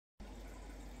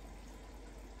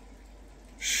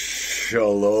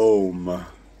Shalom.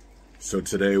 So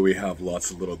today we have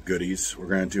lots of little goodies. We're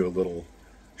going to do a little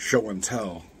show and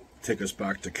tell, take us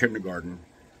back to kindergarten,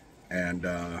 and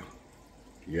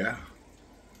yeah.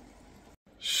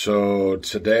 So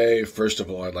today, first of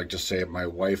all, I'd like to say my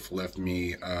wife left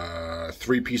me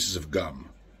 3 pieces of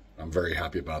gum. I'm very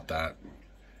happy about that.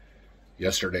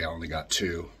 Yesterday I only got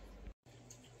 2.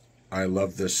 I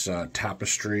love this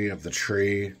tapestry of the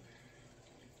tree.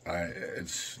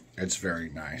 It's very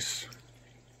nice.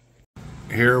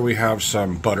 Here we have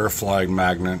some butterfly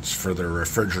magnets for the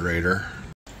refrigerator.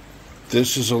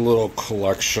 This is a little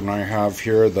collection I have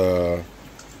here. The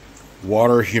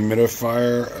water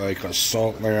humidifier, like a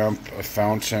salt lamp, a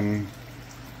fountain,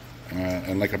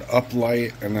 and like an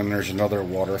uplight. And then there's another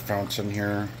water fountain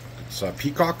here. It's a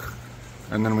peacock.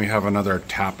 And then we have another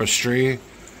tapestry. It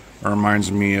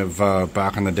reminds me of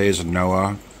back in the days of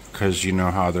Noah, because you know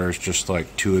how there's just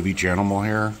like 2 of each animal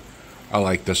here. I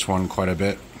like this one quite a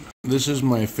bit. This is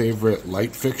my favorite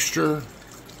light fixture.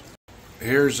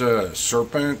 Here's a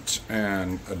serpent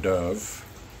and a dove,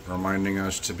 reminding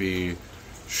us to be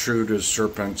shrewd as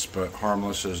serpents but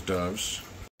harmless as doves.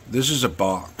 This is a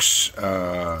box.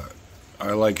 I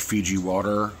like Fiji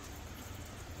water.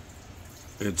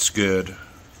 It's good.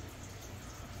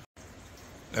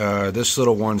 This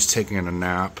little one's taking a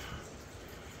nap.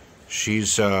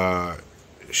 She's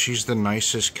the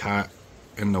nicest cat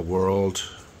in the world.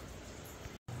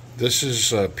 This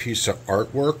is a piece of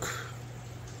artwork.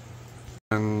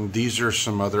 And these are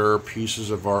some other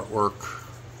pieces of artwork.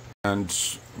 And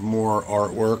more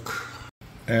artwork.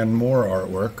 And more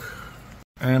artwork.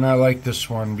 And I like this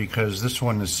one because this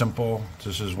one is simple.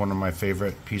 This is one of my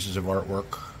favorite pieces of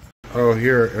artwork. Oh,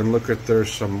 here, and look at,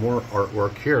 there's some more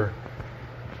artwork here.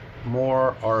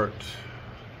 More art.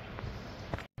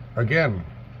 Again,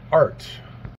 art.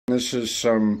 This is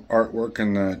some artwork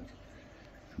in the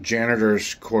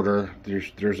janitor's quarter.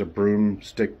 There's a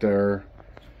broomstick there,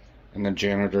 and the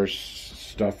janitor's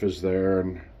stuff is there,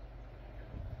 and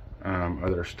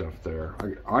other stuff there.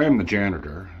 I am the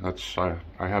janitor.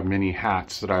 I have many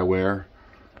hats that I wear.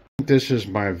 This is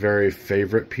my very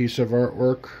favorite piece of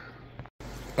artwork.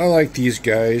 I like these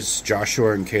guys,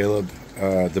 Joshua and Caleb,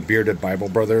 the bearded Bible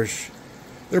brothers.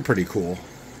 They're pretty cool.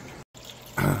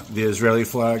 The Israeli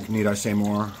flag, need I say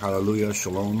more? Hallelujah,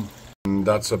 shalom. And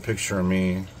that's a picture of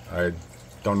me. I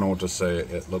don't know what to say.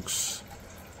 It looks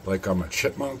like I'm a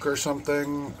chipmunk or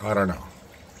something. I don't know.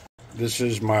 This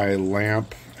is my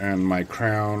lamp and my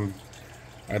crown.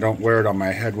 I don't wear it on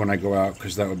my head when I go out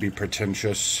because that would be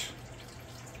pretentious.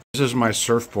 This is my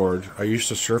surfboard. I used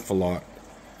to surf a lot.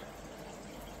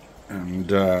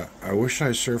 And I wish I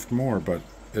surfed more, but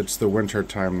it's the winter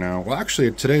time now. Well,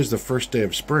 actually, today's the first day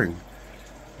of spring.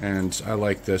 And I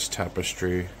like this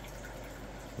tapestry,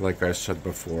 like I said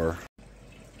before.